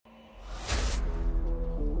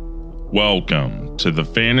Welcome to the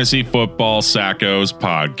Fantasy Football Sackos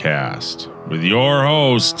podcast with your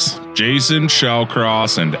hosts, Jason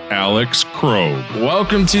Shellcross and Alex Krogh.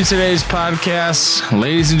 Welcome to today's podcast.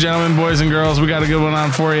 Ladies and gentlemen, boys and girls, we got a good one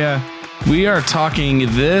on for you. We are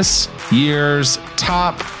talking this year's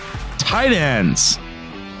top tight ends.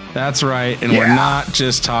 That's right. And we're not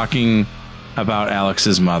just talking about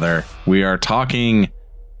Alex's mother. We are talking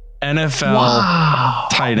NFL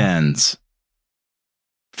tight ends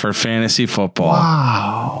for fantasy football.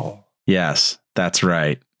 Wow. Yes, that's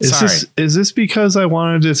right. Is this because I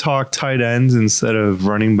wanted to talk tight ends instead of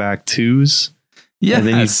running back twos? Yes. And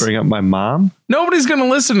then you bring up my mom? Nobody's going to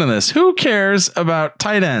listen to this. Who cares about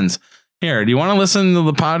tight ends? Here, do you want to listen to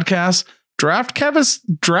the podcast? Draft Travis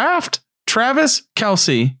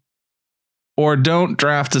Kelce, or don't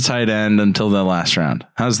draft a tight end until the last round.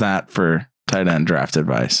 How's that for tight end draft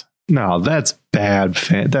advice? No, that's bad.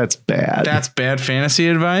 That's bad. That's bad fantasy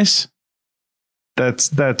advice. That's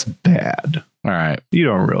bad. All right. You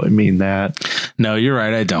don't really mean that. No, you're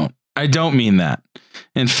right. I don't mean that.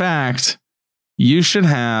 In fact, you should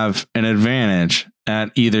have an advantage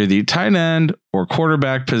at either the tight end or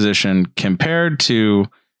quarterback position compared to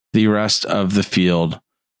the rest of the field,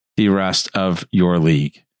 the rest of your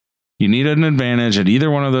league. You need an advantage at either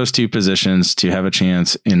one of those two positions to have a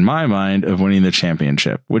chance, in my mind, of winning the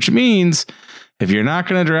championship, which means if you're not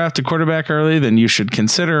going to draft a quarterback early, then you should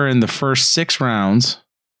consider in the first 6 rounds,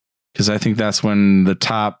 because I think that's when the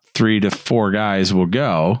top 3 to 4 guys will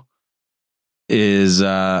go,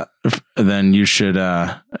 then you should,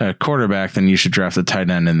 a quarterback, then you should draft a tight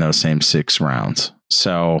end in those same 6 rounds.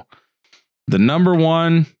 So the number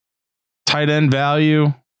one tight end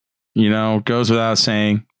value, goes without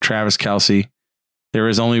saying, Travis Kelce. There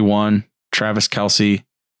is only one Travis Kelce,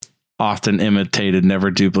 often imitated, never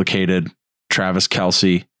duplicated Travis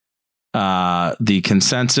Kelce. The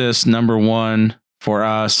consensus number one for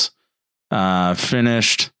us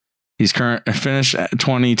finished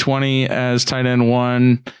 2020 as tight end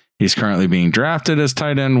 1. He's currently being drafted as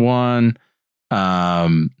tight end 1.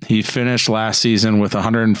 He finished last season with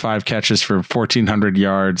 105 catches for 1,400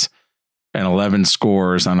 yards and 11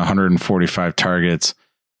 scores on 145 targets.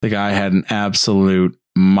 The guy had an absolute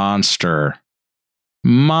monster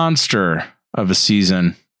of a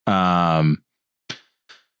season.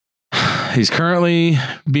 He's currently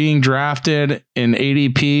being drafted in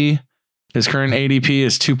ADP. His current ADP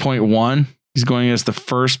is 2.1. He's going as the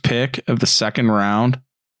first pick of the second round.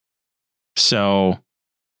 So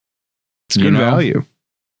it's good value.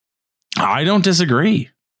 I don't disagree.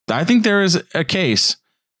 I think there is a case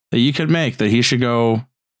that you could make that he should go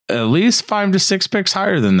at least 5 to 6 picks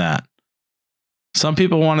higher than that. Some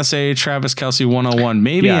people want to say Travis Kelce 101,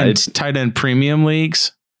 maybe in tight end premium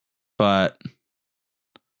leagues, but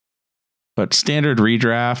standard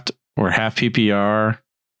redraft or half PPR,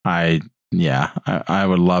 I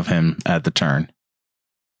would love him at the turn.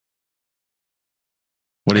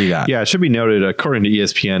 What do you got? Yeah, it should be noted, according to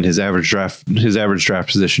ESPN, his average draft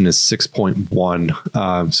position is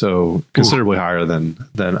 6.1, so considerably higher than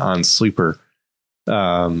on Sleeper.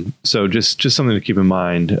 So just something to keep in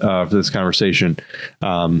mind for this conversation.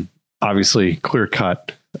 Obviously, clear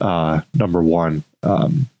cut number one.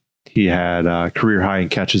 He had career high in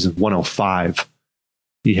catches of 105.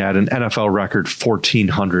 He had an NFL record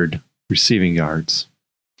 1,400 receiving yards,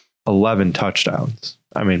 11 touchdowns.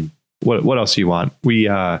 I mean, what else do you want? We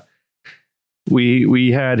had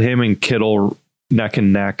him and Kittle neck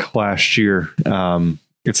and neck last year.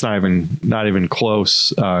 It's not even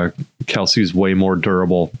close. Kelce's way more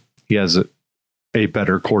durable. He has a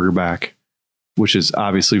better quarterback, which is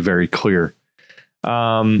obviously very clear.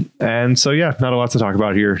 And so, not a lot to talk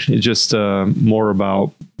about here. It's just more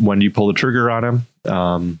about when you pull the trigger on him.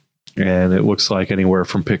 And it looks like anywhere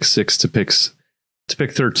from pick 6 to pick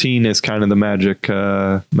 13 is kind of the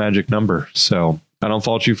magic number. So I don't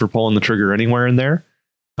fault you for pulling the trigger anywhere in there.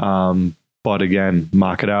 But again,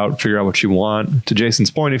 mock it out, figure out what you want. To Jason's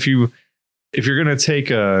point, if you're going to take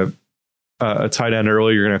a tight end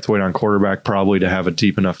early, you're going to have to wait on quarterback probably to have a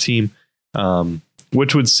deep enough team,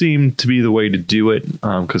 which would seem to be the way to do it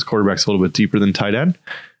because quarterback's a little bit deeper than tight end.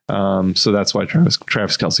 So that's why Travis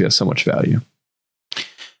Kelce has so much value.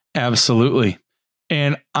 Absolutely.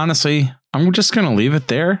 And honestly, I'm just going to leave it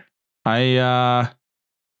there. I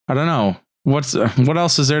don't know. What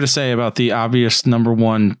else is there to say about the obvious number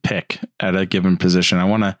one pick at a given position? I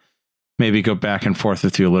want to maybe go back and forth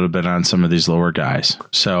with you a little bit on some of these lower guys.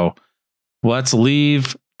 So let's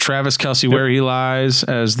leave Travis Kelce where he lies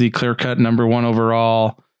as the clear-cut number one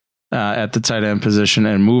overall at the tight end position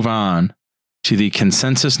and move on to the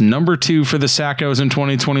consensus number 2 for the Sackos in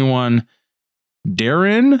 2021,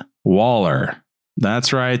 Darren Waller.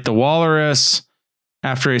 That's right. The Walrus,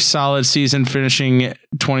 after a solid season finishing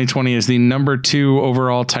 2020 as the number 2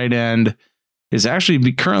 overall tight end, is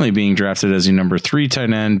actually currently being drafted as the number 3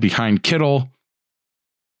 tight end behind Kittle.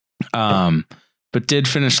 But did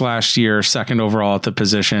finish last year second overall at the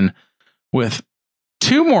position with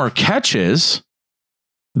 2 more catches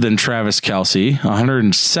than Travis Kelce,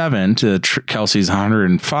 107 to Kelce's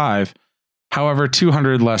 105. However,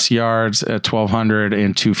 200 less yards at 1,200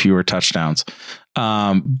 and 2 fewer touchdowns.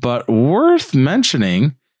 But worth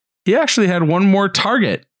mentioning, he actually had 1 more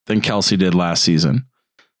target than Kelce did last season,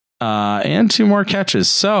 and 2 more catches.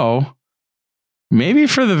 So maybe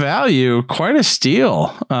for the value, quite a steal.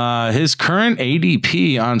 His current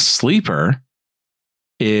ADP on Sleeper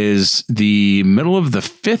is the middle of the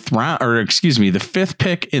 5th round, or excuse me, the 5th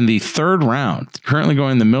pick in the 3rd round, currently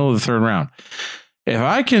going in the middle of the 3rd round. If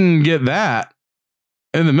I can get that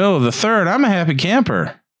in the middle of the 3rd, I'm a happy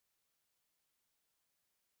camper.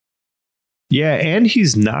 Yeah, and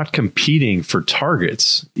he's not competing for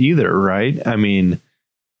targets either, right? I mean,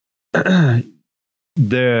 the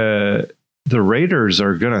Raiders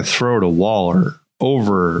are going to throw to Waller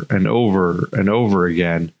over and over and over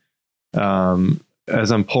again.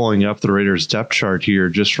 As I'm pulling up the Raiders depth chart here,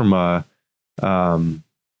 just from a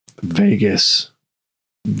Vegas.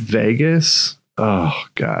 Oh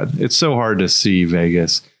God, it's so hard to see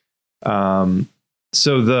Vegas. So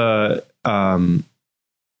the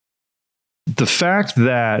fact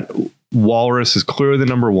that Walrus is clearly the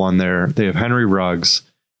number 1 there. They have Henry Ruggs,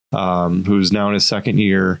 who's now in his 2nd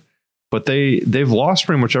year, but they've lost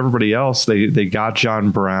pretty much everybody else. They got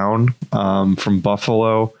John Brown from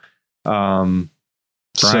Buffalo.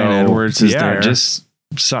 Brian Edwards is there.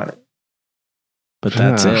 But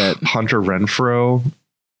that's it. Hunter Renfrow,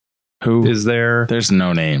 who is there? There's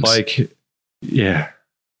no names. So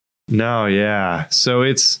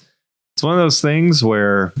it's one of those things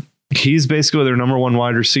where he's basically their number 1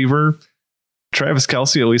 wide receiver. Travis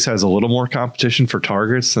Kelce at least has a little more competition for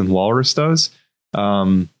targets than Walrus does.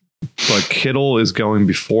 But Kittle is going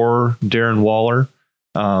before Darren Waller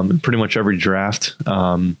in pretty much every draft.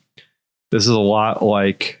 This is a lot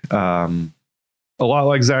like Zach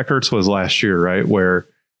Ertz was last year, right? Where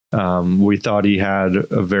we thought he had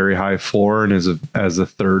a very high floor and as a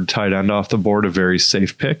 3rd tight end off the board, a very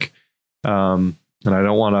safe pick. And I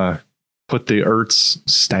don't want to put the Ertz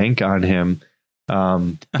stank on him,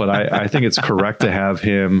 but I think it's correct to have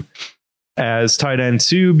him as tight end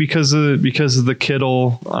 2 because of the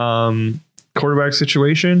Kittle quarterback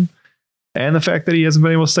situation and the fact that he hasn't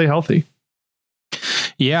been able to stay healthy.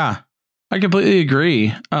 Yeah, I completely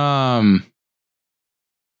agree. The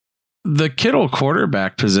Kittle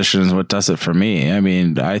quarterback position is what does it for me. I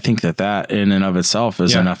mean, I think that in and of itself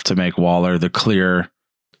is enough to make Waller the clear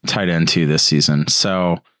tight end 2 this season.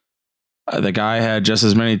 So the guy had just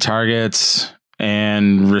as many targets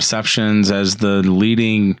and receptions as the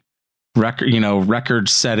leading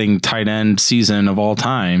record-setting tight end season of all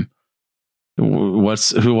time.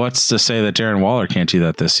 What's to say that Darren Waller can't do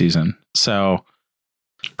that this season? So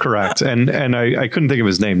correct. And I couldn't think of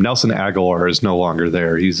his name. Nelson Aguilar is no longer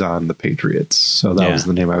there. He's on the Patriots. So that was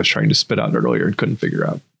the name I was trying to spit out earlier and couldn't figure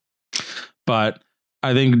out. But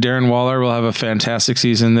I think Darren Waller will have a fantastic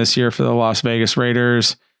season this year for the Las Vegas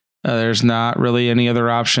Raiders. There's not really any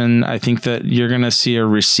other option. I think that you're going to see a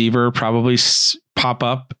receiver probably pop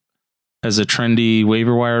up as a trendy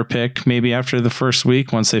waiver wire pick, maybe after the first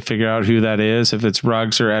week, once they figure out who that is, if it's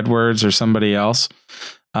Ruggs or Edwards or somebody else.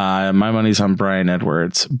 My money's on Brian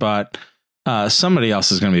Edwards, but somebody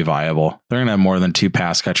else is going to be viable. They're going to have more than 2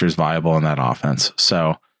 pass catchers viable in that offense.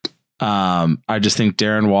 So I just think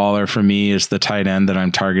Darren Waller for me is the tight end that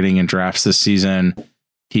I'm targeting in drafts this season.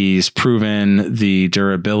 He's proven the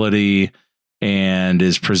durability and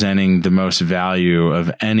is presenting the most value of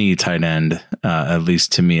any tight end, at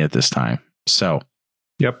least to me at this time. So,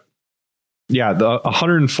 yep. Yeah, the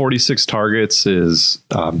 146 targets is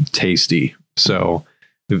tasty. So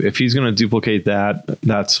if he's going to duplicate that,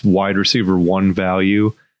 that's wide receiver 1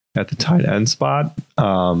 value at the tight end spot.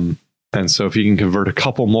 And so if he can convert a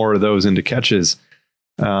couple more of those into catches,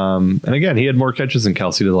 and again, he had more catches than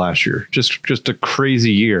Kelce did last year. Just a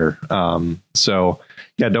crazy year. So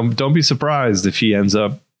yeah, don't be surprised if he ends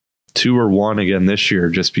up 2 or 1 again this year,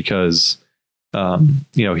 just because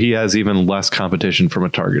he has even less competition from a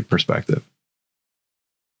target perspective.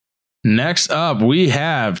 Next up, we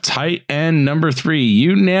have tight end number 3,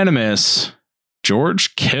 unanimous,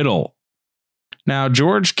 George Kittle. Now,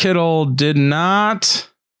 George Kittle did not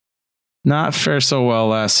fare so well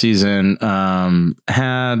last season.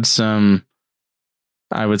 Had some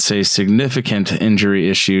I would say, significant injury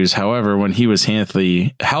issues. However, when he was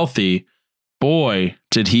healthy, boy,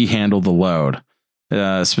 did he handle the load.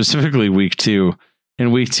 Specifically week 2.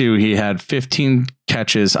 In week 2, he had 15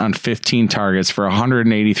 catches on 15 targets for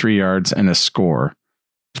 183 yards and a score.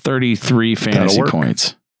 33 fantasy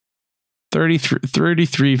points.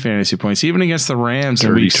 33 fantasy points. Even against the Rams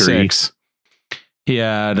in week 6, he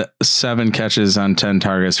had 7 catches on 10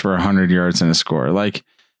 targets for 100 yards and a score. Like,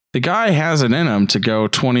 the guy has it in him to go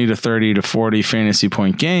 20 to 30 to 40 fantasy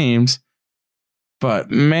point games. But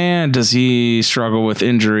man, does he struggle with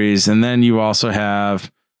injuries. And then you also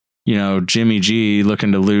have, Jimmy G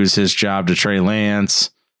looking to lose his job to Trey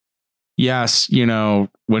Lance. Yes,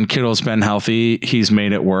 when Kittle's been healthy, he's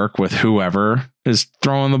made it work with whoever is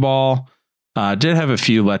throwing the ball. Did have a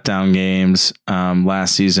few letdown games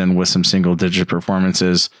last season with some single digit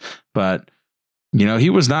performances, but he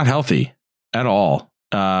was not healthy at all.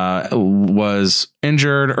 Was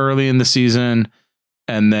injured early in the season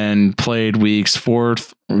and then played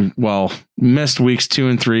missed weeks 2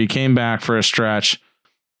 and 3, came back for a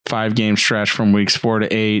 5-game stretch from weeks 4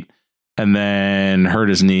 to 8, and then hurt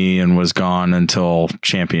his knee and was gone until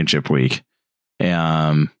championship week.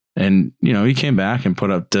 And, he came back and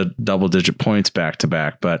put up double-digit points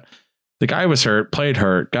back-to-back. But the guy was hurt, played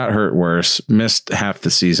hurt, got hurt worse, missed half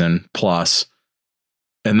the season plus.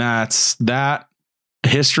 And that's that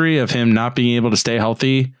history of him not being able to stay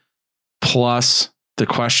healthy, plus the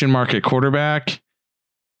question mark at quarterback.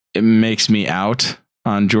 It makes me out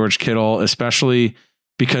on George Kittle, especially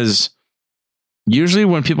because usually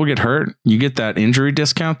when people get hurt, you get that injury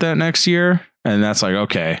discount that next year. And that's like,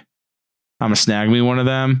 okay, I'm going to snag me one of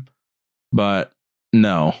them. But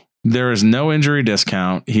no, there is no injury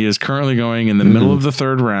discount. He is currently going in the middle of the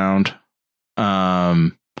 3rd round.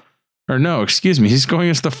 Or no, excuse me. He's going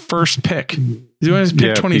as the first pick. He's going as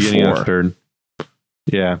pick 24. Third.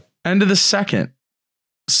 Yeah. End of the 2nd.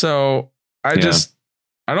 So I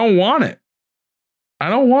don't want it. I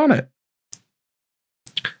don't want it.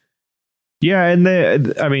 Yeah, and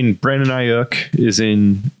Brandon Ayuk is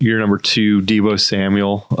in year number 2. Deebo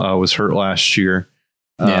Samuel was hurt last year.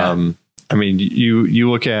 Yeah. You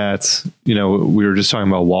look at, we were just talking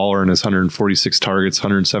about Waller and his 146 targets,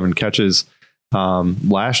 107 catches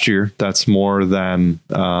last year. That's more than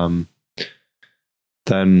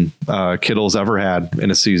Kittle's ever had in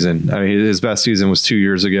a season. His best season was 2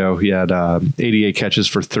 years ago. He had 88 catches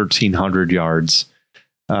for 1,300 yards.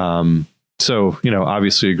 So,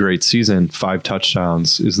 obviously a great season. 5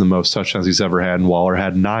 touchdowns is the most touchdowns he's ever had. And Waller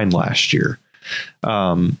had 9 last year.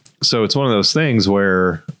 So it's one of those things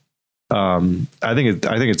where I think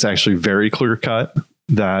it's actually very clear cut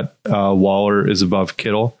that Waller is above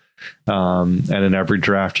Kittle. And in every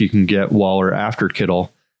draft you can get Waller after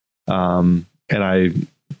Kittle.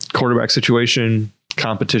 Quarterback situation,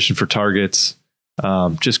 competition for targets,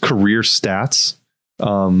 just career stats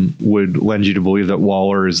would lend you to believe that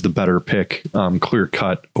Waller is the better pick, clear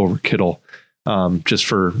cut over Kittle, just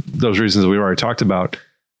for those reasons that we already talked about.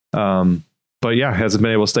 But yeah, hasn't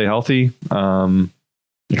been able to stay healthy,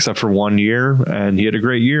 except for 1 year, and he had a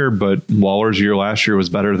great year, but Waller's year last year was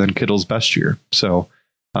better than Kittle's best year. So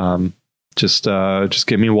just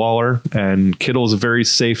give me Waller, and Kittle's a very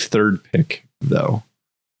safe 3rd pick though.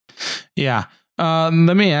 Yeah. Let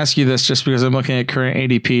me ask you this, just because I'm looking at current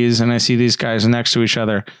ADPs and I see these guys next to each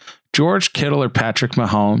other. George Kittle or Patrick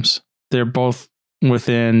Mahomes? They're both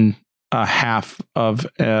within a half of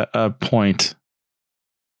a point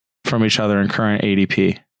from each other in current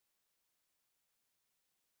ADP.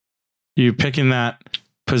 You're picking that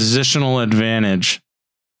positional advantage,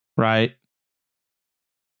 right?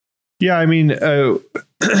 Yeah,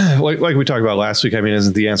 like we talked about last week,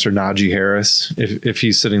 isn't the answer Najee Harris if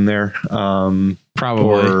he's sitting there?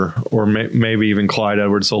 Probably. Or maybe even Clyde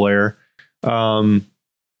Edwards-Helaire.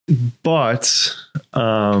 But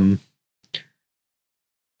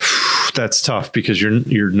that's tough because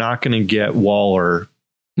you're not going to get Waller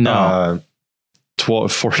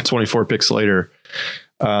 24 picks later.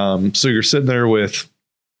 So you're sitting there with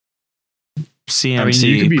CMC.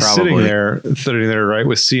 You could be probably sitting there, right,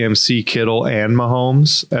 with CMC, Kittle, and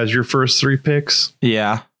Mahomes as your first 3 picks.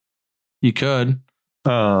 Yeah, you could.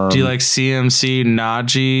 Do you like CMC,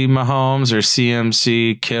 Najee, Mahomes, or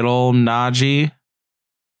CMC, Kittle, Najee?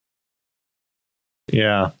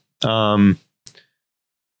 Yeah.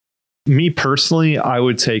 Me personally, I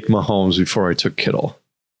would take Mahomes before I took Kittle.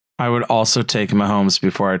 I would also take Mahomes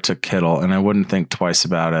before I took Kittle, and I wouldn't think twice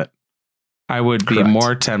about it. I would be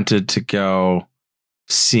more tempted to go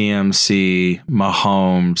CMC,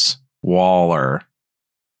 Mahomes, Waller,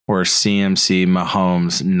 or CMC,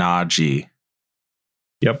 Mahomes, Najee.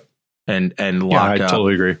 Yep. and Yeah, lock I up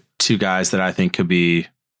totally agree. two guys that I think could be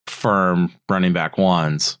firm running back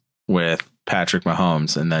ones with Patrick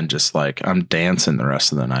Mahomes, and then just like I'm dancing the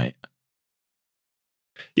rest of the night.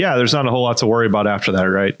 Yeah, there's not a whole lot to worry about after that,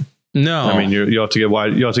 right? No, I mean, you have to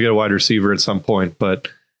get a wide receiver at some point, but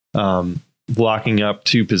locking up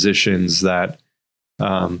two positions that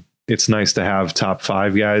it's nice to have top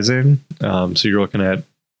 5 guys in. So you're looking at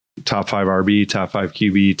top 5 RB, top 5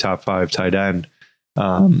 QB, top 5 tight end,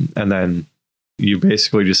 and then you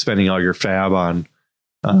basically just spending all your fab on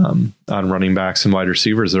running backs and wide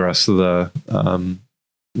receivers the rest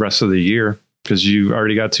of the year, because you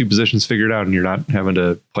already got 2 positions figured out and you're not having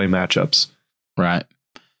to play matchups. right.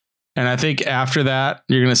 And I think after that,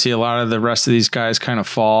 you're going to see a lot of the rest of these guys kind of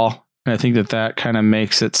fall. And I think that kind of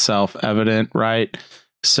makes itself evident, right?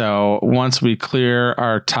 So once we clear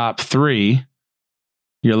our top 3,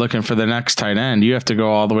 you're looking for the next tight end. You have to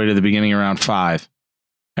go all the way to the beginning around 5.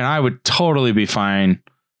 And I would totally be fine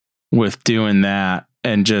with doing that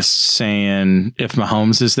and just saying if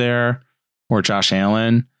Mahomes is there or Josh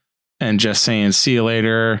Allen, and just saying see you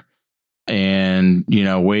later, and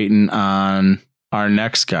waiting on our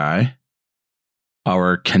next guy,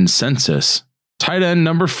 our consensus tight end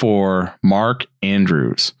number 4, Mark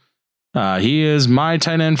Andrews. He is my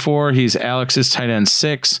tight end 4. He's Alex's tight end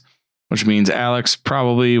 6, which means Alex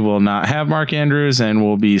probably will not have Mark Andrews and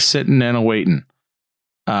will be sitting and awaiting.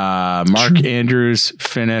 Mark Andrews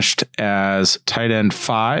finished as tight end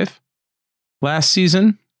 5 last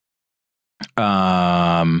season.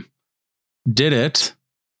 Did it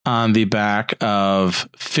on the back of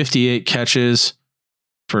 58 catches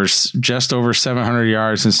for just over 700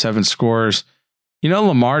 yards and 7 scores.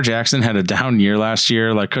 Lamar Jackson had a down year last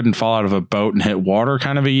year, like couldn't fall out of a boat and hit water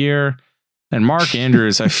kind of a year. And Mark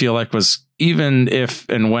Andrews, I feel like, was, even if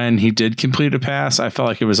and when he did complete a pass, I felt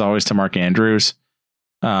like it was always to Mark Andrews.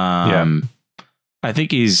 I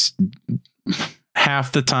think he's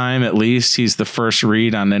half the time, at least, he's the first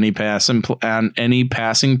read on any passing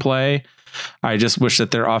play. I just wish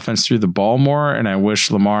that their offense threw the ball more, and I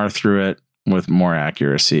wish Lamar threw it with more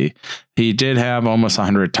accuracy. He did have almost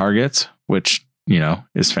 100 targets, which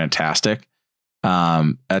is fantastic.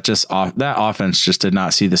 That offense just did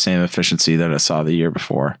not see the same efficiency that it saw the year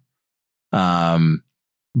before.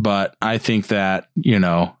 But I think that,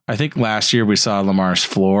 I think last year we saw Lamar's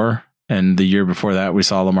floor, and the year before that we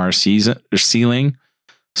saw Lamar's ceiling.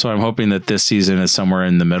 So I'm hoping that this season is somewhere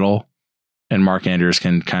in the middle and Mark Andrews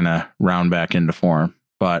can kind of round back into form.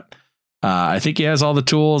 But I think he has all the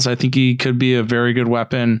tools. I think he could be a very good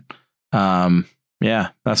weapon. Yeah,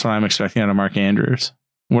 that's what I'm expecting out of Mark Andrews.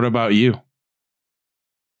 What about you?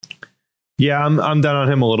 Yeah, I'm down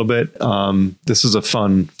on him a little bit. This is a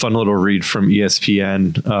fun little read from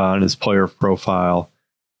ESPN on his player profile.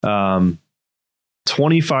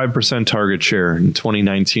 25% target share in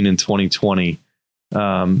 2019 and 2020.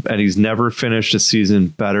 And he's never finished a season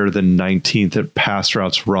better than 19th at pass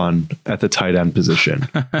routes run at the tight end position.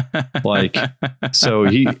 So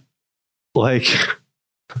he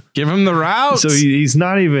give him the routes. So he's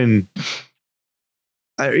not even.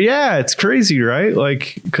 Yeah, it's crazy, right?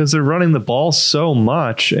 Because they're running the ball so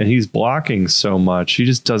much and he's blocking so much. He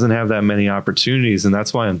just doesn't have that many opportunities. And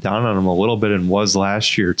that's why I'm down on him a little bit, and was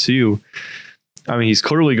last year too. I mean, he's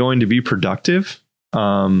clearly going to be productive.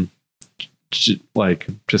 Just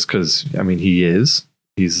because, I mean, he's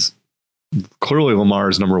clearly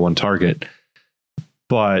Lamar's number 1 target,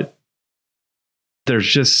 but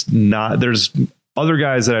there's other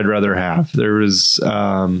guys that I'd rather have. There was,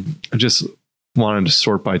 I just wanted to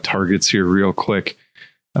sort by targets here real quick.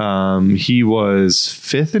 He was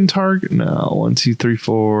 5th in target. No, 1, 2, 3,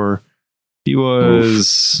 4. He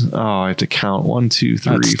was, I have to count 1, 2,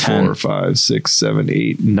 3, 4, 5, 6, 7,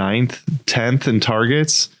 8, 9th, 10th in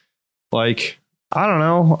targets. I don't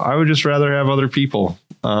know. I would just rather have other people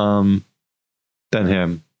than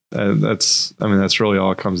him. That's really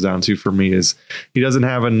all it comes down to for me, is he doesn't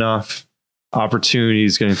have enough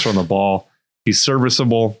opportunities getting thrown the ball. He's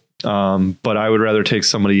serviceable, but I would rather take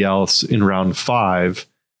somebody else in round 5,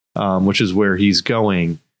 which is where he's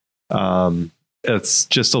going. It's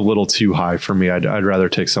just a little too high for me. I'd rather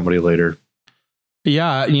take somebody later.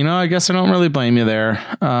 Yeah, I guess I don't really blame you there,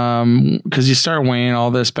 because you start weighing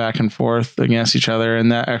all this back and forth against each other in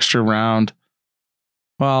that extra round.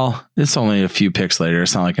 Well, it's only a few picks later.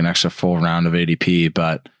 It's not like an extra full round of ADP,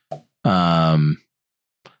 but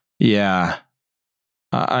yeah,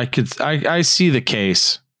 I see the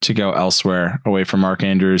case to go elsewhere away from Mark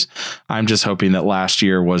Andrews. I'm just hoping that last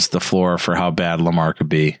year was the floor for how bad Lamar could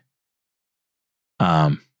be.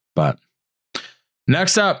 But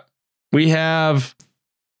next up, we have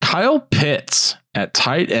Kyle Pitts at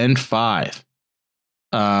tight end 5.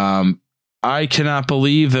 I cannot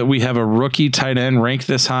believe that we have a rookie tight end ranked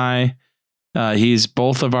this high. He's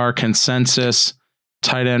both of our consensus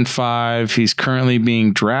tight end 5. He's currently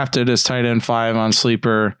being drafted as tight end 5 on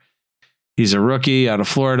Sleeper. He's a rookie out of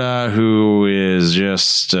Florida who is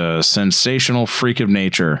just a sensational freak of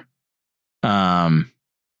nature. There's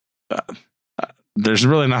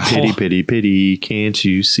really not pity. Can't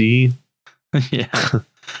you see? Yeah.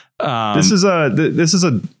 This is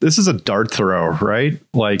a dart throw, right?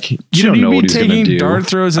 Like you should don't he know be what he's going to taking do. dart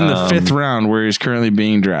throws in the 5th round where he's currently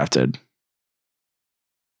being drafted?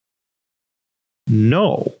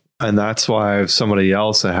 No. And that's why I have somebody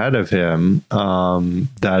else ahead of him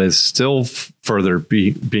that is still further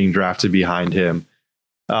being drafted behind him.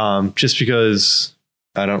 Just because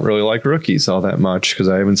I don't really like rookies all that much because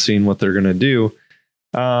I haven't seen what they're going to do.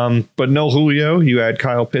 But no Julio, you add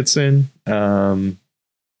Kyle Pitts in.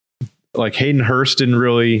 Like Hayden Hurst didn't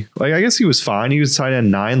really like. I guess he was fine. He was tight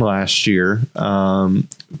end 9 last year.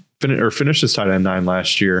 Finished as tight end 9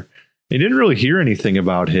 last year. You didn't really hear anything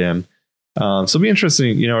about him. So it'll be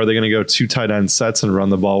interesting. You know, are they going to go 2 tight end sets and run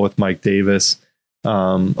the ball with Mike Davis? A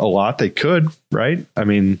lot. They could, right? I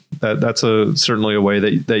mean, that's certainly a way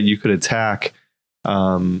that you could attack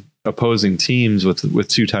opposing teams with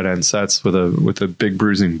 2 tight end sets with a big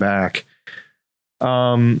bruising back.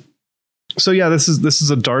 So yeah, this is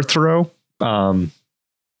a dart throw.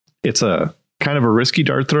 It's a kind of a risky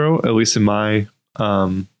dart throw, at least in my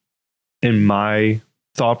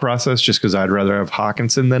thought process, just because I'd rather have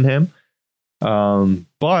Hawkinson than him.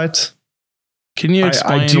 But can you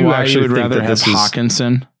explain why you would rather have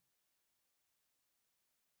Hawkinson?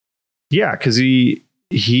 Yeah, because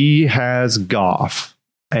he has Goff,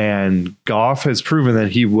 and Goff has proven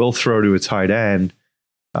that he will throw to a tight end.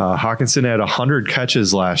 Hawkinson had 100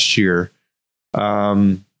 catches last year.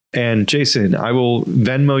 And Jason, I will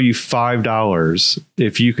Venmo you $5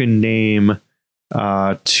 if you can name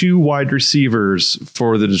 2 wide receivers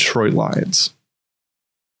for the Detroit Lions.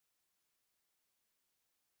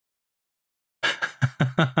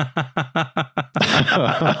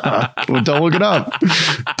 Well, don't look it up.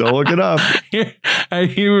 Don't look it up. Are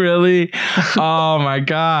you really? Oh my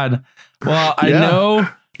God. Well, I know.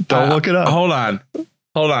 Don't look it up. Hold on.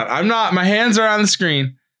 I'm not. My hands are on the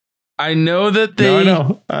screen. I know that they.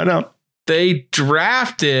 No, I know. They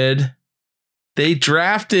drafted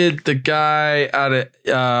the guy out of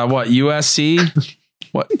USC.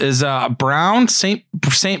 What is Brown? Saint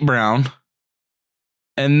Brown.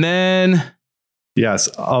 And then yes,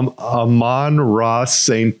 Amon-Ra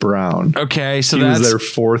St. Brown. Okay, so he that's was their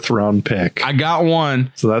 4th round pick. I got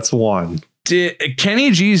one. So that's one. Kenny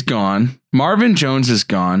G's gone. Marvin Jones is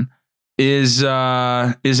gone. Is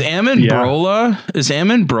Amendola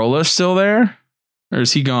still there, or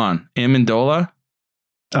is he gone? Amendola.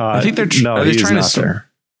 I think they're are they trying to there.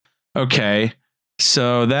 Okay,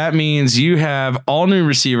 so that means you have all new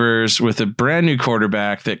receivers with a brand new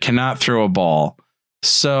quarterback that cannot throw a ball.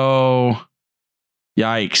 So,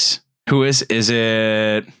 yikes! Who is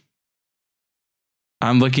it?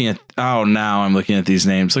 I'm looking at these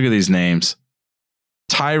names. Look at these names: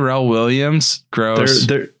 Tyrell Williams, gross.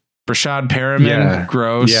 Brashad Perriman,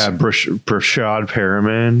 gross. Yeah, Brashad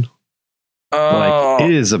Perriman. Like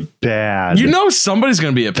it is a bad. You know, somebody's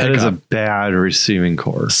going to be a pickup. That is a bad receiving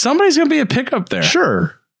core. Somebody's going to be a pickup there.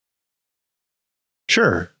 Sure.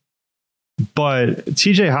 But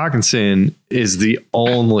TJ Hawkinson is the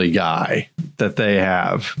only guy that they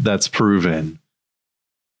have that's proven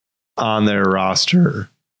on their roster.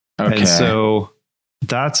 Okay. And so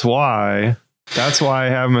that's why I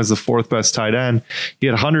have him as the 4th best tight end. He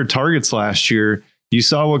had 100 targets last year. You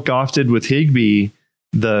saw what Goff did with Higbee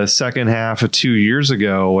the second half of 2 years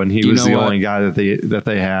ago when he was the only guy that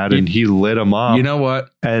they had, and he lit him up. You know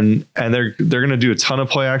what? And they're going to do a ton of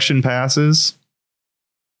play action passes.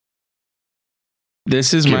 Give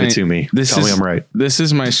it to me. Tell me I'm right. This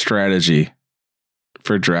is my strategy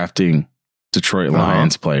for drafting Detroit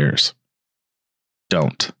Lions players.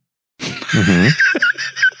 Don't. Mm-hmm.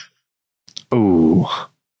 Ooh.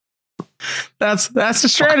 That's the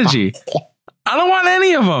strategy. I don't want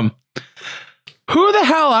any of them. Who the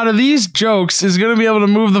hell out of these jokes is going to be able to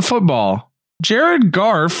move the football? Jared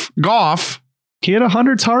Goff. He had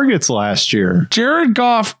 100 targets last year. Jared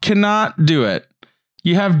Goff cannot do it.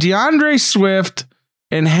 You have DeAndre Swift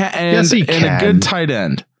and a good tight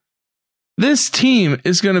end. This team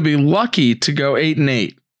is going to be lucky to go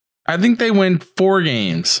 8-8. I think they win 4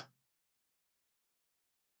 games.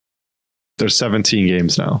 There's 17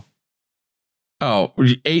 games now. Oh,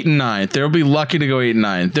 8-9. They'll be lucky to go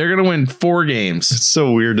 8-9. They're going to win 4 games. It's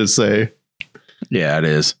so weird to say. Yeah, it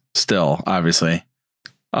is. still, obviously.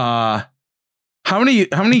 How many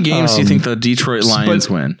games do you think the Detroit Lions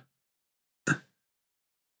win?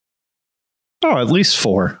 Oh, at least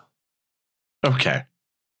 4. Okay.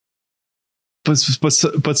 But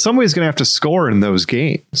somebody's going to have to score in those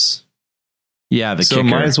games. Yeah, the so kicker.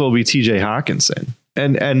 It might as well be TJ Hawkinson.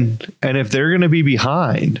 And if they're going to be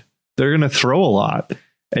behind, they're going to throw a lot.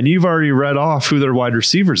 And you've already read off who their wide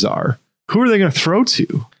receivers are. Who are they going to throw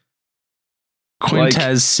to?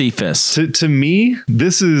 Quintez Cephas. To me,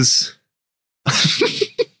 this is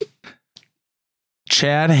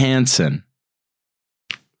Chad Hansen.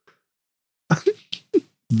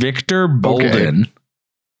 Victor Bolden.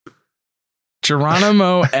 Okay.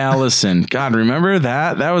 Geronimo Allison. God, remember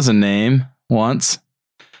that? That was a name once.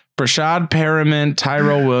 Brashad Perriman,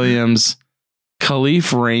 Tyrell Williams,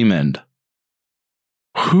 Khalif Raymond.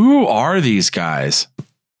 Who are these guys?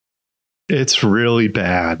 It's really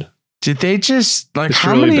bad. Did they just like? It's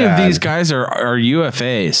how really many bad. of these guys are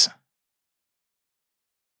UFAs?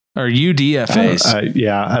 Or UDFAs?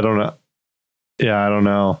 I don't know. Yeah, I don't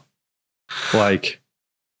know. Like,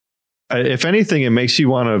 if anything, it makes you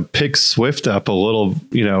want to pick Swift up a little,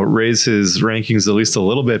 raise his rankings at least a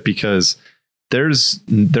little bit, because they're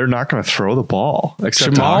not going to throw the ball.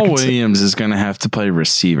 Except Jamal Williams is going to have to play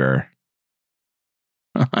receiver.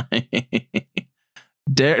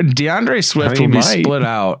 DeAndre Swift will be split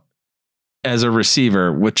out as a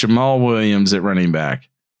receiver with Jamal Williams at running back.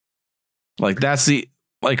 Like that's the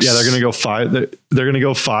yeah, they're going to go 5. They're going to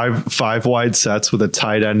go five wide sets with a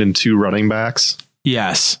tight end and 2 running backs.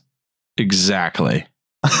 Yes, exactly.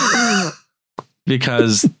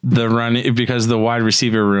 because the wide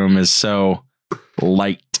receiver room is so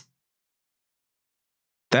light.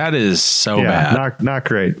 That is so bad. Not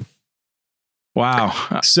great.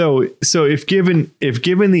 Wow. So if given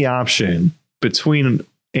the option between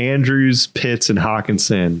Andrews, Pitts, and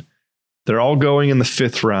Hawkinson, they're all going in the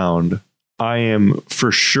 5th round. I am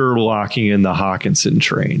for sure locking in the Hawkinson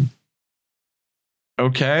train.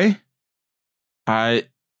 Okay. I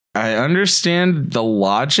understand the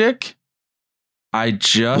logic. I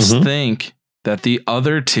just think that the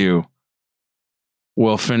other 2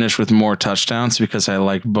 will finish with more touchdowns because I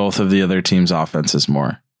like both of the other team's offenses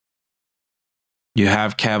more. You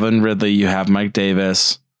have Kevin Ridley, you have Mike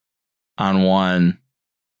Davis on one.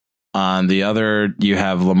 On the other, you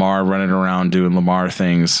have Lamar running around doing Lamar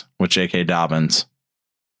things with J.K. Dobbins.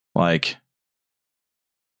 Like,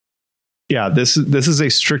 yeah, this is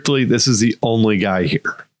the only guy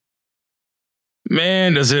here.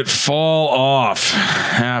 Man, does it fall off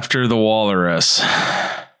after the Walrus?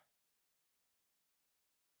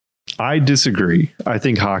 I disagree. I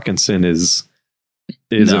think Hawkinson is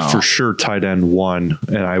a for sure tight end 1,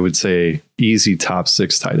 and I would say easy top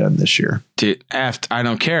 6 tight end this year. Dude, I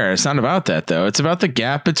don't care. It's not about that though. It's about the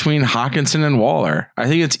gap between Hawkinson and Waller. I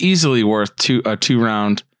think it's easily worth a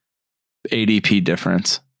 2-round ADP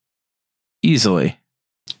difference. Easily.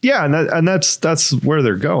 Yeah, and that's where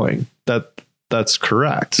they're going. That's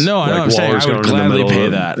correct. No, I know. I'm saying I would gladly pay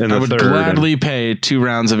that. I would gladly pay 2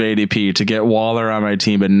 rounds of ADP to get Waller on my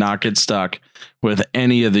team and not get stuck with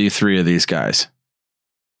any of the 3 of these guys.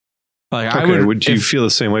 Like, okay, would you feel the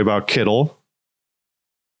same way about Kittle?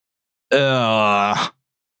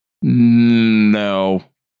 No,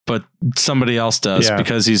 but somebody else does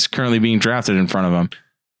because he's currently being drafted in front of him.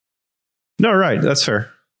 No, right. That's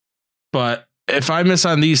fair. But if I miss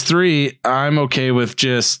on these 3, I'm okay with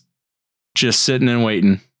just sitting and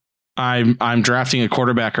waiting. I'm drafting a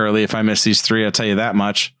quarterback early if I miss these 3. I'll tell you that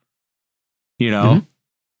much.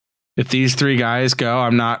 If these 3 guys go,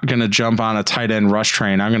 I'm not going to jump on a tight end rush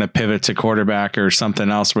train. I'm going to pivot to quarterback or something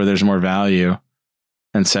else where there's more value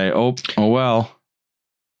and say, oh well.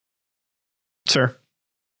 Sure.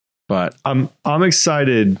 But I'm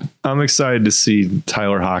excited. I'm excited to see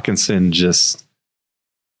Tyler Hawkinson just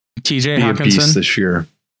TJ be Hawkinson a beast this year.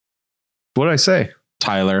 What did I say?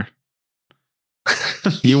 Tyler.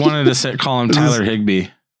 You wanted to call him Tyler Higbee.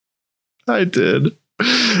 I did.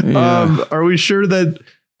 Yeah. Are we sure that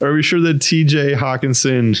TJ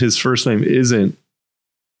Hawkinson, his first name isn't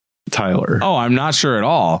Tyler? Oh, I'm not sure at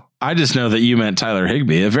all. I just know that you meant Tyler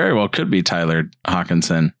Higbee. It very well could be Tyler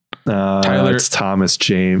Hawkinson. Tyler, it's Thomas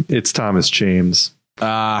James. It's Thomas James.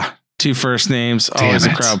 2 first names. Always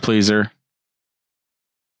a crowd pleaser.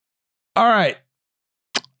 All right.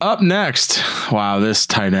 Up next. Wow, this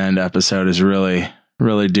tight end episode is really,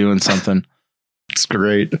 really doing something. It's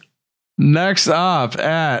great. Next up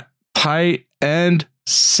at tight end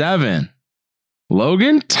 7,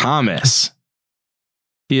 Logan Thomas.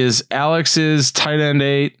 He is Alex's tight end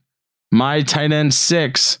 8, my tight end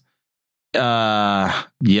 6.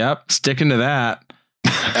 Yep, sticking to that.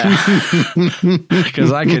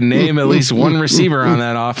 because I can name at least one receiver on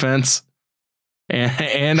that offense.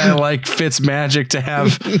 And I like Fitzmagic to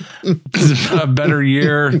have a better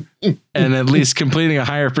year and at least completing a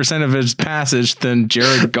higher percent of his passage than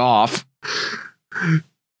Jared Goff.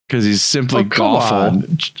 Because he's simply awful.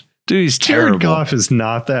 Dude, he's terrible. Jared Goff is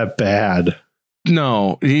not that bad.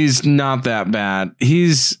 No, he's not that bad.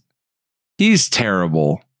 He's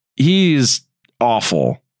terrible. He's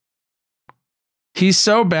awful. He's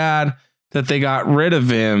so bad that they got rid of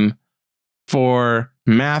him for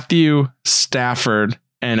Matthew Stafford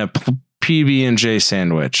and a PB&J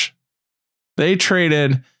sandwich. They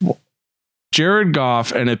traded Jared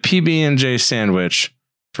Goff and a PB&J sandwich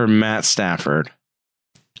for Matt Stafford.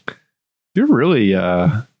 You're really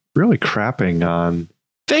crapping on.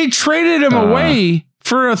 They traded him away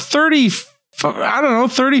for a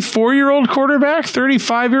 34-year-old quarterback,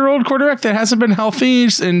 35-year-old quarterback that hasn't been healthy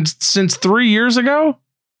since 3 years ago.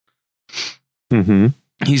 Mm-hmm.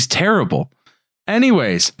 He's terrible.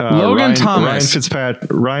 Anyways, Logan Thomas.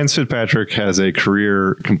 Ryan Fitzpatrick has a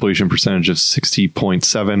career completion percentage of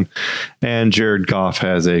 60.7, and Jared Goff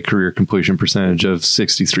has a career completion percentage of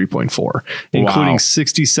 63.4, including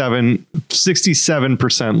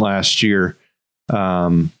 67% last year.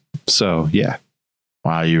 So yeah.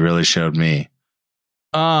 Wow, you really showed me.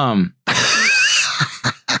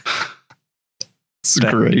 It's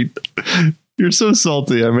great. You're so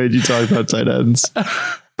salty. I made you talk about tight ends.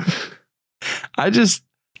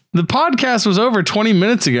 The podcast was over 20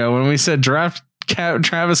 minutes ago when we said draft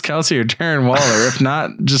Travis Kelce or Darren Waller. If not,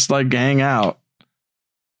 just like hang out,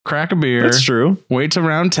 crack a beer. That's true. Wait till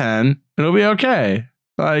round 10. It'll be okay.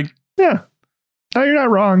 Like, yeah. No, you're not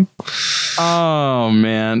wrong. Oh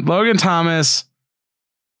man. Logan Thomas.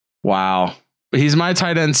 Wow. He's my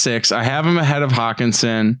tight end 6. I have him ahead of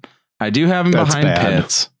Hawkinson. I do have him behind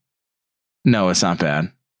Pitts. No, it's not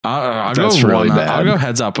bad. I'll go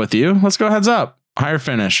heads up with you. Let's go heads up. Higher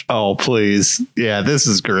finish. Oh, please. Yeah, this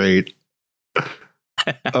is great.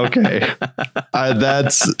 Okay.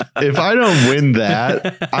 That's if I don't win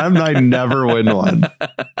that, I might never win one.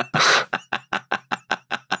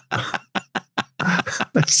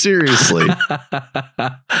 Seriously.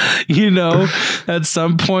 At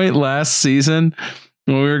some point last season,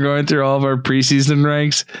 when we were going through all of our preseason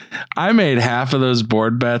ranks, I made half of those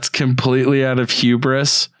board bets completely out of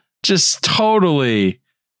hubris. Just totally.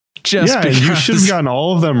 Because you should have gotten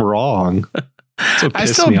all of them wrong. I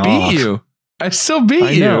still beat you. I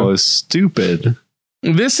know, it was stupid.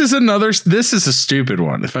 This is a stupid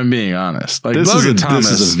one, if I'm being honest. Like this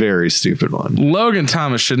is a very stupid one. Logan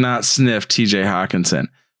Thomas should not sniff TJ Hawkinson.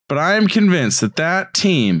 But I am convinced that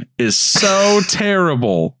team is so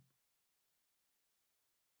terrible.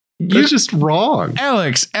 You're just wrong.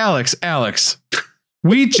 Alex.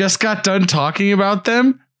 We just got done talking about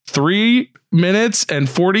them 3 minutes and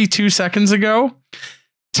 42 seconds ago.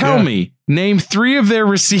 Tell me, name 3 of their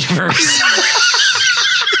receivers.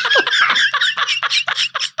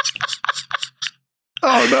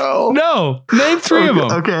 Oh, no. Name 3 of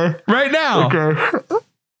them. Okay. Right now. Okay.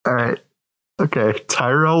 All right. Okay.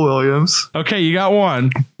 Tyrell Williams. Okay, you got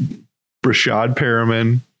one. Rashad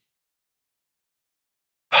Perriman.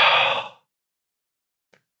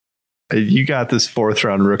 You got this 4th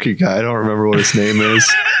round rookie guy. I don't remember what his name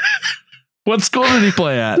is. What school did he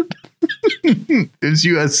play at? It's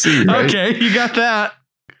USC, right? Okay, you got that.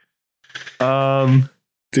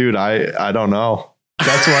 Dude, I don't know.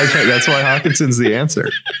 That's why Hawkinson's the answer.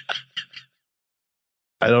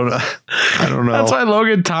 I don't know. That's why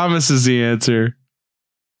Logan Thomas is the answer.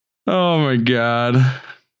 Oh my God.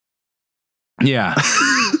 Yeah.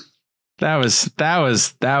 That was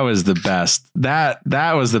the best.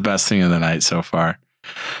 That was the best thing of the night so far.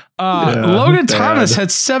 Logan Thomas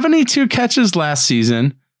had 72 catches last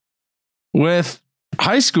season with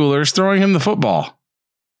high schoolers throwing him the football.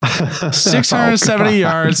 670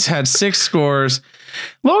 yards, had 6 scores.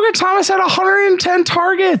 Logan Thomas had 110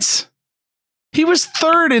 targets. He was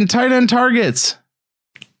 3rd in tight end targets.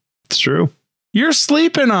 It's true. You're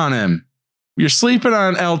sleeping on him. You're sleeping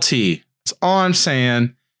on LT. That's all I'm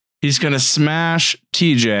saying. He's going to smash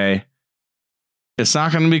TJ. It's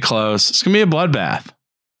not going to be close. It's going to be a bloodbath.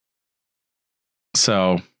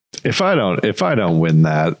 So if I don't win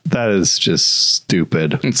that is just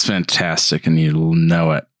stupid. It's fantastic, and you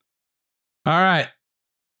know it. All right.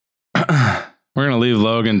 We're going to leave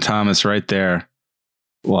Logan Thomas right there.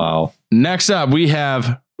 Wow. Next up, we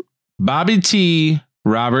have Bobby T.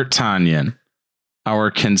 Robert Tonyan,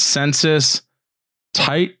 our consensus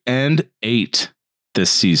tight end 8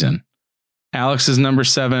 this season. Alex is number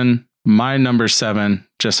 7, my number 7,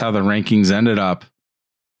 just how the rankings ended up.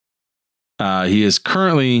 He is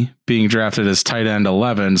currently being drafted as tight end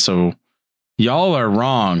 11. So y'all are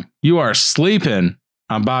wrong. You are sleeping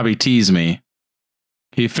on Bobby Teasme.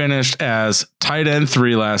 He finished as tight end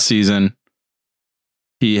 3 last season.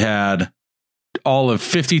 He had all of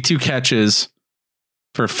 52 catches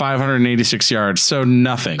for 586 yards. So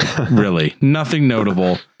nothing really, nothing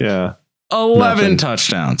notable. Yeah. 11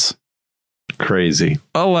 touchdowns. Crazy.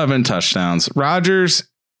 11 touchdowns. Rodgers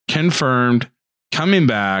confirmed coming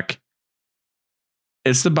back.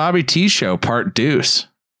 It's the Bobby T show part deuce.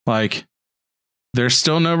 Like, there's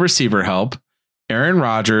still no receiver help. Aaron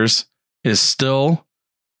Rodgers is still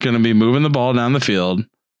going to be moving the ball down the field.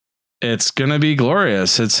 It's going to be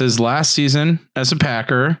glorious. It's his last season as a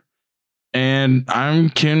Packer. And I'm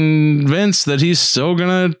convinced that he's still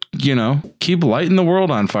going to, keep lighting the world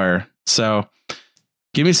on fire. So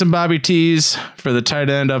give me some Bobby T's for the tight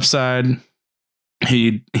end upside.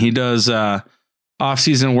 He does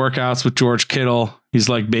off-season workouts with George Kittle. He's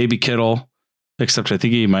like baby Kittle, except I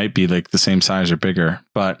think he might be like the same size or bigger.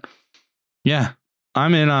 But yeah,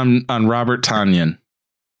 I'm in on Robert Tonyan.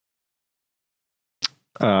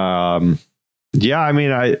 Yeah, I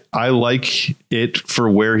mean, I like it for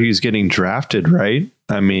where he's getting drafted, right?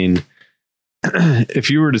 I mean, if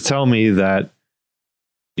you were to tell me that,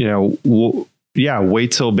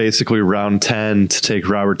 wait till basically round 10 to take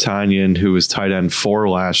Robert Tonyan, who was tight end 4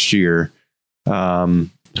 last year, who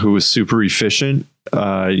was super efficient.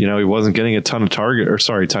 He wasn't getting a ton of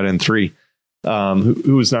tight end 3,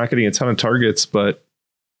 who was not getting a ton of targets, but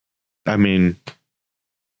I mean,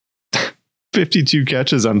 52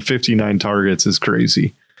 catches on 59 targets is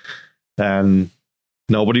crazy. And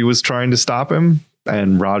nobody was trying to stop him.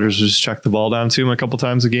 And Rodgers just checked the ball down to him a couple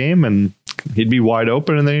times a game and he'd be wide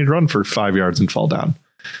open and then he'd run for 5 yards and fall down.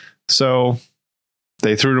 So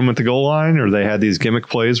they threw him at the goal line, or they had these gimmick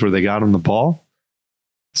plays where they got him the ball.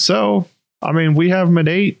 So, I mean, we have him at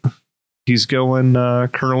 8. He's going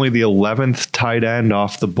currently the 11th tight end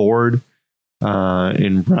off the board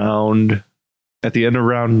at the end of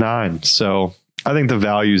round 9. So I think the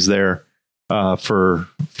value's there for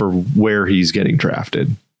where he's getting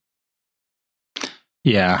drafted.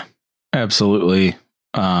 Yeah, absolutely.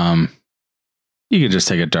 You could just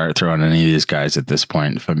take a dart throw on any of these guys at this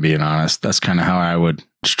point, if I'm being honest. That's kind of how I would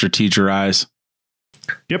strategize.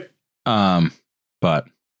 Yep. But all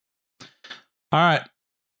right.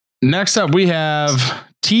 Next up, we have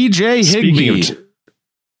TJ Higbee.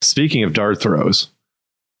 Speaking of dart throws.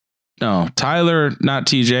 No, Tyler, not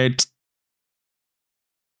TJ.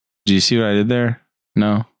 Do you see what I did there?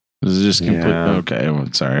 No, this is just complete. Yeah. Okay,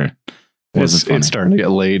 well, sorry. It's starting to get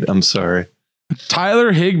late. I'm sorry.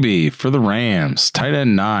 Tyler Higbee for the Rams, tight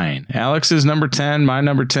end 9. Alex is number 10, my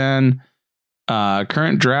number 10.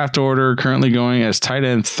 Current draft order currently going as tight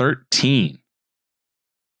end 13.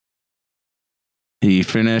 He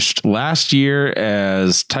finished last year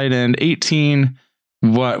as tight end 18.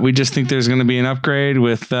 What, we just think there's going to be an upgrade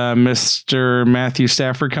with Mr. Matthew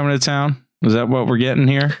Stafford coming to town? Is that what we're getting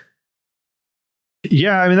here?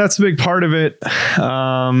 Yeah, I mean, that's a big part of it.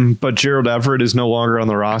 But Gerald Everett is no longer on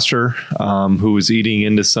the roster, who was eating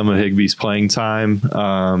into some of Higbee's playing time.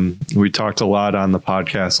 We talked a lot on the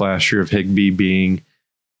podcast last year of Higbee being,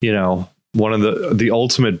 one of the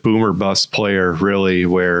ultimate boomer bust player, really,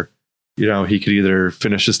 where, he could either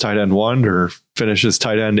finish as tight end 1 or finish as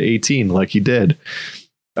tight end 18 like he did.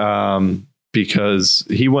 Because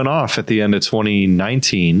he went off at the end of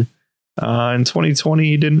 2019. In 2020,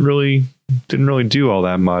 he didn't really do all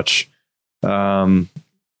that much.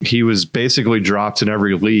 He was basically dropped in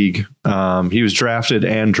every league. He was drafted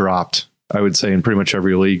and dropped, I would say, in pretty much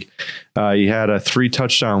every league. He had a 3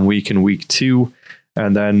 touchdown week in week 2,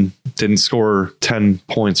 and then didn't score 10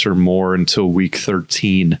 points or more until week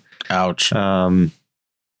 13. Ouch.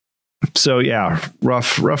 So yeah, rough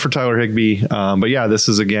for Tyler Higbee. But yeah, this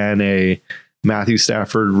is again a Matthew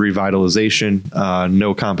Stafford revitalization.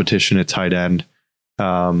 No competition at tight end.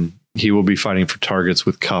 He will be fighting for targets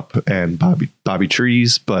with Kupp and Bobby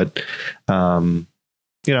Trees, but I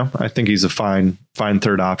think he's a fine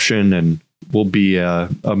third option and will be a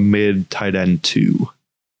mid tight end 2.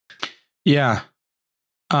 Yeah.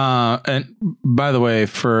 And by the way,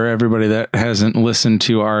 for everybody that hasn't listened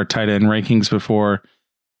to our tight end rankings before,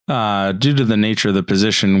 due to the nature of the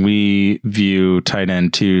position, we view tight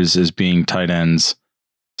end 2s as being tight ends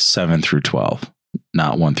 7 through 12,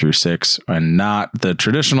 not 1 through 6, and not the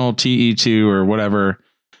traditional TE2 or whatever,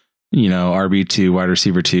 RB2, wide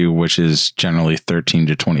receiver 2, which is generally 13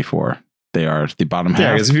 to 24. They are the bottom half.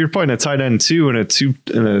 Yeah, because if you're playing a tight end 2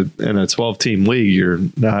 in a 12 team league, you're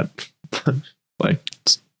not like,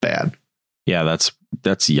 it's bad. Yeah, that's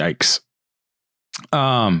yikes.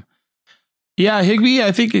 Yeah, Higbee,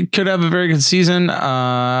 I think it could have a very good season.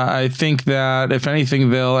 I think that if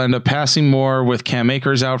anything, they'll end up passing more with Cam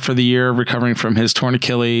Akers out for the year, recovering from his torn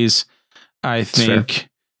Achilles. I think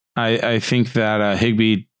that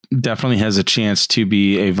Higbee definitely has a chance to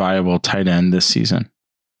be a viable tight end this season.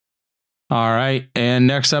 All right. And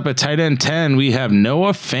next up at tight end 10, we have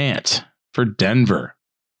Noah Fant for Denver.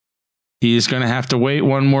 He's going to have to wait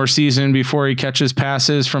one more season before he catches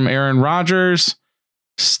passes from Aaron Rodgers.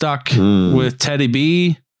 Stuck with Teddy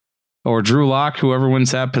B or Drew Lock, whoever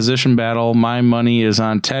wins that position battle. My money is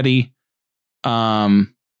on Teddy.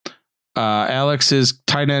 Alex is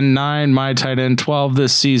tight end 9, my tight end 12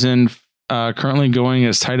 this season, currently going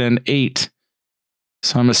as tight end 8.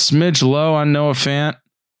 So I'm a smidge low on Noah Fant.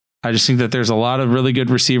 I just think that there's a lot of really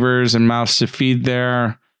good receivers and mouths to feed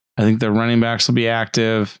there. I think the running backs will be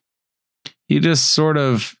active. He just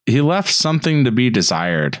he left something to be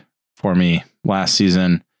desired for me last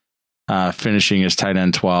season, finishing as tight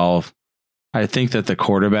end 12. I think that the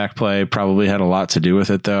quarterback play probably had a lot to do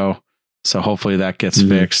with it, though. So hopefully that gets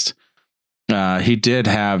fixed. He did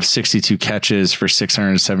have 62 catches for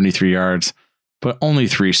 673 yards, but only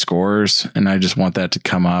 3 scores. And I just want that to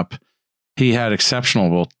come up. He had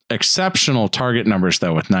exceptional target numbers,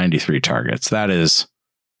 though, with 93 targets. That's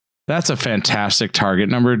a fantastic target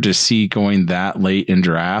number to see going that late in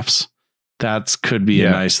drafts. That could be a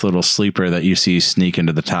nice little sleeper that you see sneak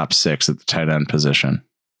into the top 6 at the tight end position.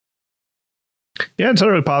 Yeah, it's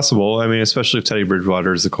totally possible. I mean, especially if Teddy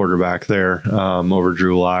Bridgewater is the quarterback there over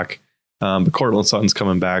Drew Lock. But Cortland Sutton's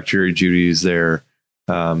coming back. Jerry Jeudy's there.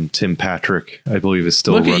 Tim Patrick, I believe, is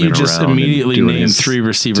still running around. Look at you just immediately named 3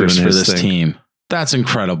 receivers for this team. That's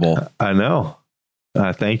incredible. I know.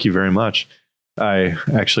 Thank you very much. I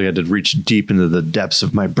actually had to reach deep into the depths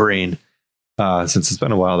of my brain since it's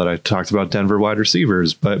been a while that I talked about Denver wide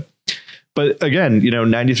receivers. But again,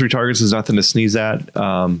 93 targets is nothing to sneeze at.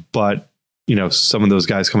 But some of those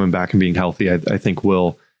guys coming back and being healthy, I think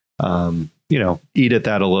will, eat at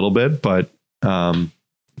that a little bit. But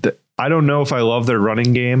I don't know if I love their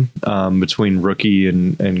running game between Rookie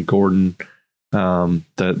and Gordon.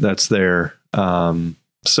 That's there.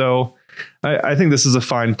 So I think this is a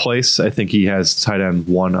fine place. I think he has tight end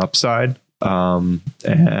 1 upside.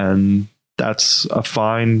 And that's a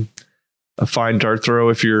fine dart throw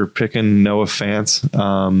if you're picking Noah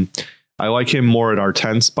Fant. I like him more at our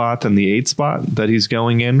 10 spot than the 8 spot that he's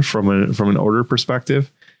going in from an order perspective.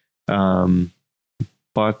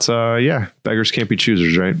 But beggars can't be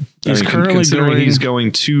choosers, right? He's currently he's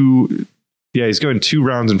going 2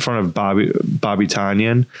 rounds in Bobby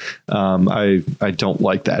Tonyan. I don't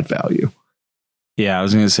like that value. Yeah, I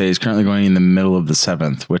was going to say he's currently going in the middle of the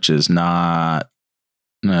 7th, which is not.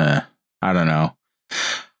 I don't know.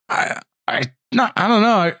 I don't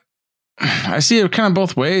know. I see it kind of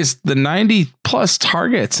both ways. The 90 plus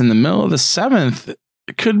targets in the middle of the 7th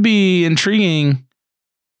could be intriguing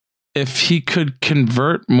if he could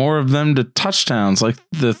convert more of them to touchdowns. Like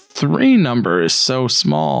the 3 number is so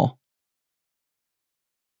small.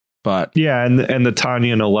 But yeah, and the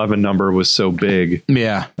Tonyan 11 number was so big.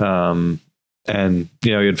 Yeah. And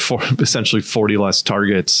he had essentially 40 less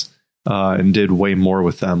targets and did way more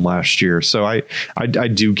with them last year. So I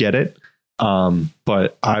do get it.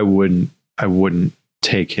 But I wouldn't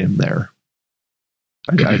take him there.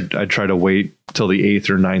 I'd try to wait till the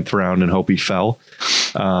 8th or 9th round and hope he fell.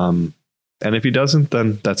 And if he doesn't,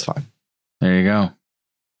 then that's fine. There you go.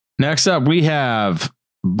 Next up, we have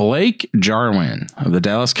Blake Jarwin of the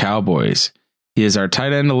Dallas Cowboys. He is our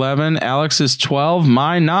tight end 11. Alex is 12,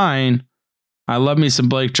 my 9. I love me some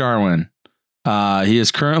Blake Jarwin. He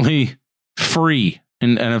is currently free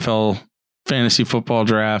in NFL fantasy football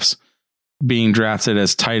drafts, being drafted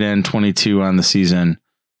as tight end 22 on the season.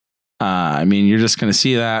 I mean, you're just going to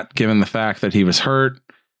see that given the fact that he was hurt.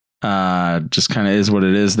 Just kind of is what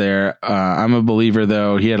it is there. I'm a believer,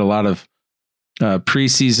 though. He had a lot of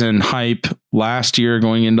preseason hype last year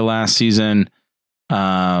going into last season.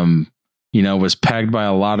 Was pegged by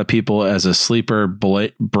a lot of people as a sleeper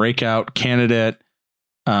breakout candidate.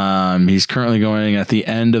 He's currently going at the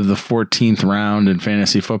end of the 14th round in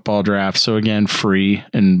fantasy football draft. So again, free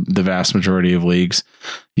in the vast majority of leagues.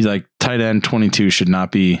 He's like tight end 22 should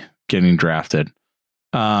not be getting drafted.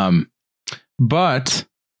 But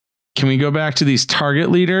can we go back to these target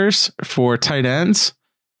leaders for tight ends?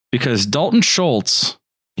 Because Dalton Schultz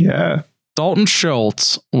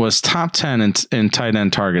was top 10 in tight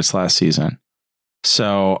end targets last season.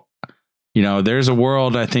 So, there's a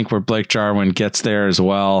world, I think, where Blake Jarwin gets there as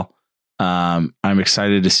well. I'm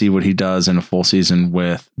excited to see what he does in a full season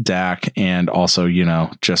with Dak and also,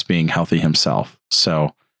 just being healthy himself.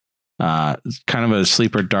 So kind of a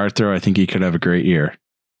sleeper dart throw. I think he could have a great year.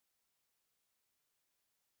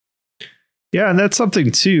 Yeah, and that's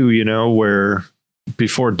something too, where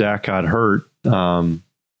before Dak got hurt,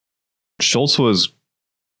 Schultz was,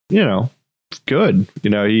 good.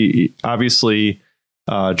 He obviously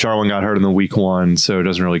Jarwin got hurt in the week 1, so it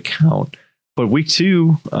doesn't really count. But week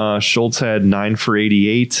 2, Schultz had 9 for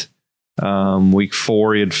 88. Week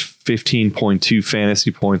 4, he had 15.2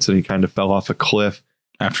 fantasy points, and he kind of fell off a cliff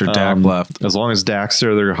after Dak left. As long as Dak's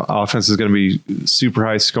there, their offense is going to be super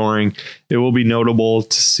high scoring. It will be notable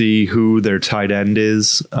to see who their tight end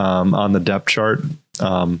is on the depth chart.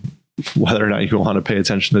 Whether or not you want to pay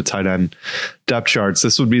attention to tight end depth charts,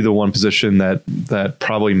 this would be the one position that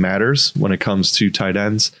probably matters when it comes to tight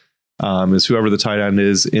ends. Is whoever the tight end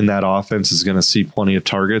is in that offense is going to see plenty of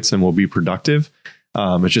targets and will be productive.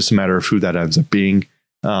 It's just a matter of who that ends up being.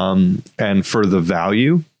 And for the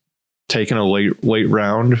value, taking a late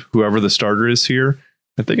round, whoever the starter is here,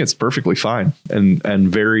 I think it's perfectly fine and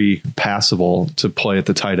very passable to play at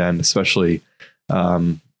the tight end, especially,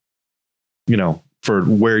 for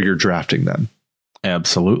where you're drafting them.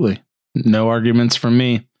 Absolutely. No arguments from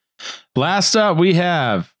me. Last up, we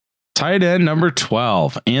have tight end number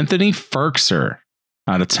 12, Anthony Firkser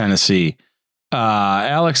out of Tennessee.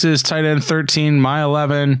 Alex's tight end 13, my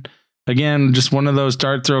 11. Again, just one of those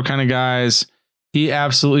dart throw kind of guys. He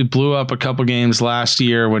absolutely blew up a couple games last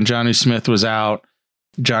year when Johnny Smith was out.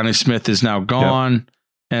 Johnny Smith is now gone. Yep.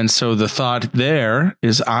 And so the thought there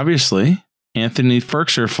is obviously Anthony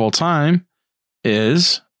Firkser full-time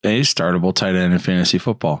is a startable tight end in fantasy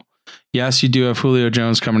football. Yes, you do have Julio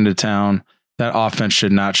Jones coming to town. That offense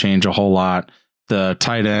should not change a whole lot. The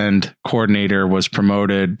tight end coordinator was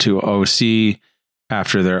promoted to OC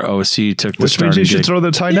after their OC took the starting gig. Which means you should throw the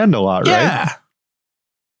tight end a lot, right? Yeah.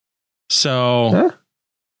 So,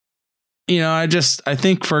 I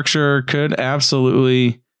think Firkser could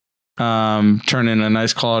absolutely turn in a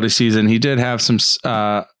nice quality season. He did have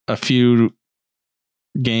a few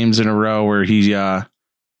games in a row where he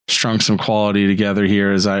strung some quality together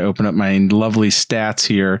here as I open up my lovely stats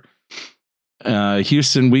here.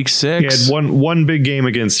 Houston week 6. He had one big game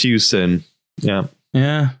against Houston. Yeah.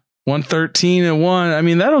 113-1. I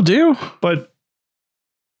mean, that'll do. But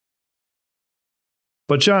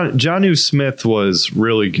Jonnu Smith was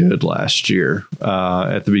really good last year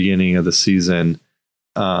at the beginning of the season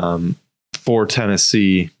for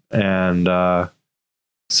Tennessee. And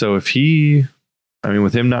so if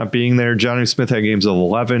with him not being there, Jonnu Smith had games of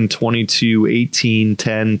 11, 22, 18,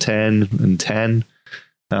 10, 10, and 10.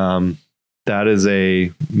 That is a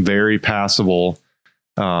very passable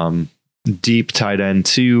deep tight end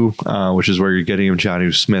 2, which is where you're getting him.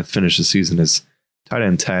 Jonnu Smith finished the season as tight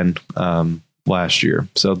end 10 last year.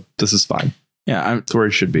 So this is fine. Yeah, that's where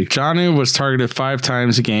he should be. Jonnu was targeted 5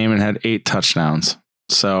 times a game and had 8 touchdowns.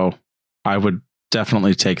 So I would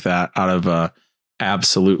definitely take that out of a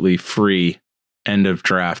absolutely free end of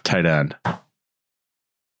draft tight end.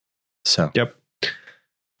 So, yep.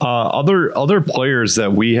 Other players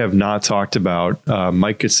that we have not talked about,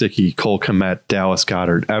 Mike Gesicki, Cole Kmet, Dallas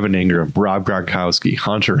Goedert, Evan Ingram, Rob Gronkowski,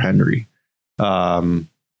 Hunter Henry,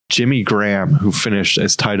 Jimmy Graham, who finished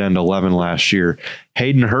as tight end 11 last year,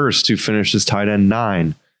 Hayden Hurst, who finished as tight end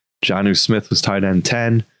 9, Jonnu Smith was tight end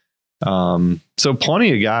 10. So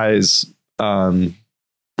plenty of guys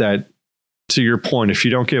that, to your point, if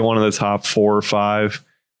you don't get one of the top 4 or 5,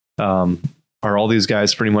 are all these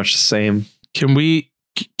guys pretty much the same? Can we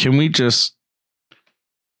just,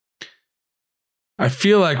 I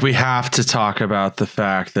feel like we have to talk about the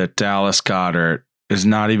fact that Dallas Goedert is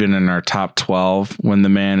not even in our top 12 when the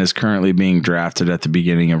man is currently being drafted at the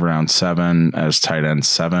beginning of round 7 as tight end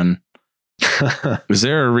 7. Is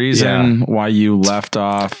there a reason why you left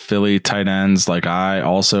off Philly tight ends like I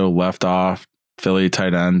also left off Philly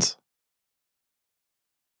tight ends?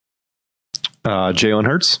 Jalen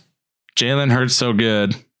Hurts. Jalen Hurts so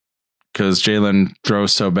good because Jalen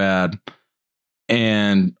throws so bad.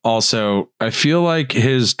 And also, I feel like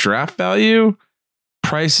his draft value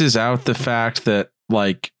prices out the fact that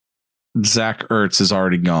like Zach Ertz is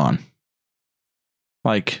already gone.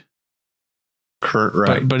 Like,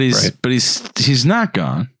 right, but he's not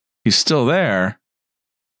gone. He's still there.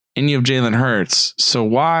 And you have Jalen Hurts. So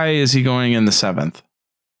why is he going in the 7th?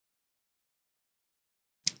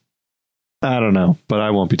 I don't know, but I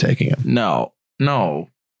won't be taking him. No.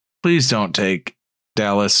 Please don't take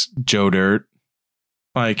Dallas Joe Dirt.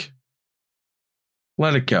 Like,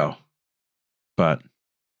 let it go. But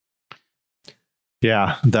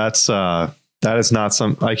yeah, that is not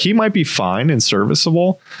some, like, he might be fine and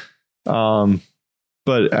serviceable.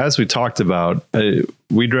 But as we talked about,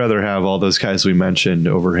 we'd rather have all those guys we mentioned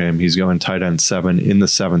over him. He's going tight end 7 in the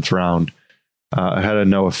 7th round, ahead of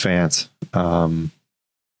Noah Fant,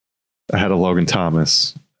 ahead of Logan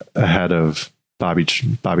Thomas, ahead of Bobby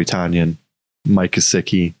Tonyan, Mike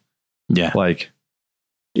Gesicki. Yeah. Like,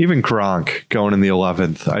 even Gronk going in the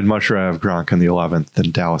 11th. I'd much rather have Gronk in the 11th than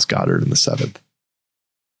Dallas Goedert in the 7th.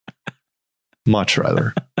 Much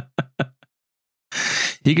rather.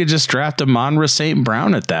 He could just draft Amon-Ra St.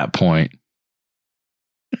 Brown at that point.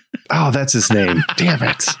 Oh, that's his name. Damn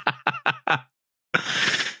it.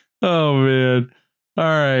 Oh, man. All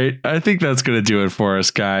right. I think that's going to do it for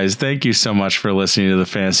us, guys. Thank you so much for listening to the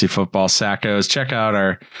Fantasy Football Sackos. Check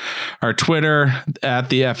out our Twitter at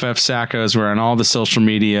the FF Sackos. We're on all the social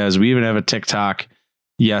medias. We even have a TikTok.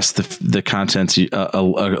 Yes, the content's a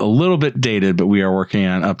little bit dated, but we are working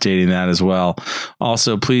on updating that as well.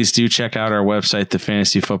 Also, please do check out our website,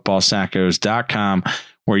 thefantasyfootballsackos.com,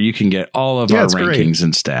 where you can get all of our rankings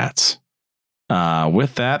and stats.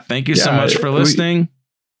 With that, thank you so much for listening.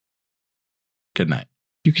 Good night.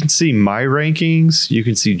 You can see my rankings. You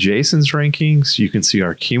can see Jason's rankings. You can see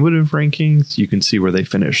our cumulative rankings. You can see where they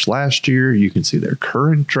finished last year. You can see their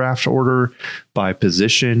current draft order by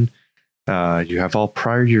position. You have all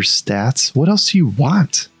prior year stats. What else do you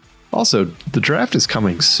want? Also, the draft is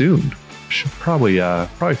coming soon. We should probably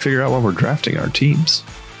figure out when we're drafting our teams.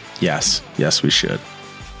 Yes, we should.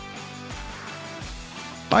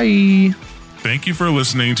 Bye. Thank you for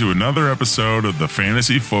listening to another episode of the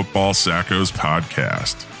Fantasy Football Sackos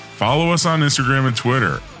podcast. Follow us on Instagram and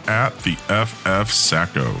Twitter at the FF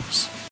Sackos.